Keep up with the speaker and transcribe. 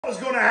What's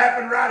going to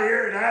happen right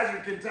here in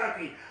Hazard,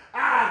 Kentucky?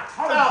 I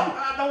told you.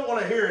 I don't want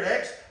to hear it,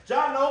 X.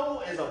 John Noble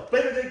is a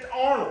Benedict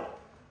Arnold.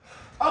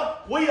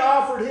 We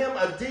offered him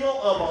a deal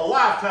of a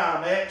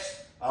lifetime,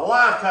 X. A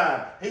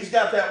lifetime. He's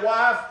got that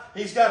wife.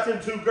 He's got them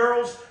 2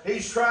 girls.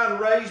 He's trying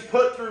to raise,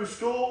 put through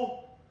school.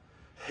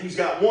 He's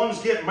got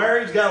one's getting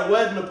married. He's got a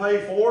wedding to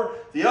pay for.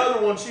 The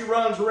other one, she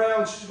runs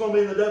around. She's going to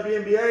be in the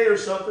WNBA or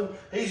something.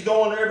 He's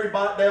going to every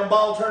damn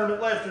ball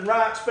tournament left and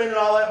right, spending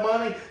all that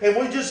money. And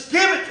we just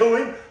give it to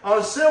him on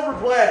a silver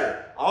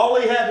platter. All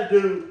he had to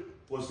do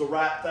was the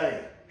right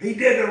thing. He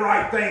did the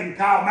right thing,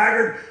 Kyle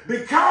Maggard,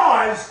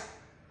 because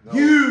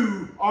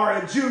you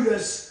are a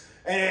Judas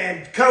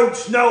and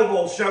Coach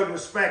Noble showed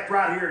respect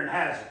right here in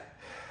Hazard.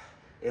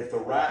 If the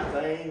right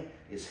thing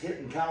is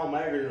hitting Kyle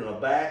Maggard in the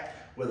back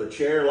with a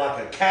chair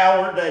like a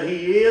coward that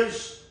he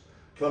is,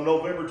 come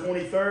November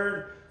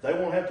 23rd, they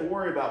won't have to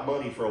worry about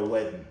money for a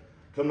wedding.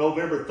 Come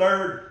November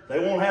 3rd, they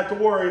won't have to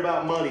worry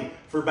about money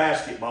for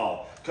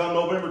basketball. Come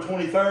November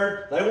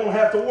 23rd, they won't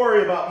have to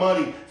worry about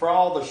money for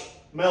all the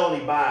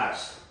Melanie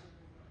buys.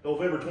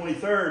 November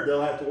 23rd,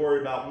 they'll have to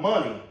worry about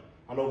money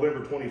on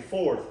November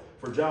 24th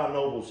for John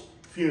Noble's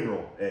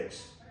funeral,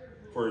 X.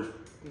 For his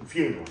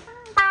funeral.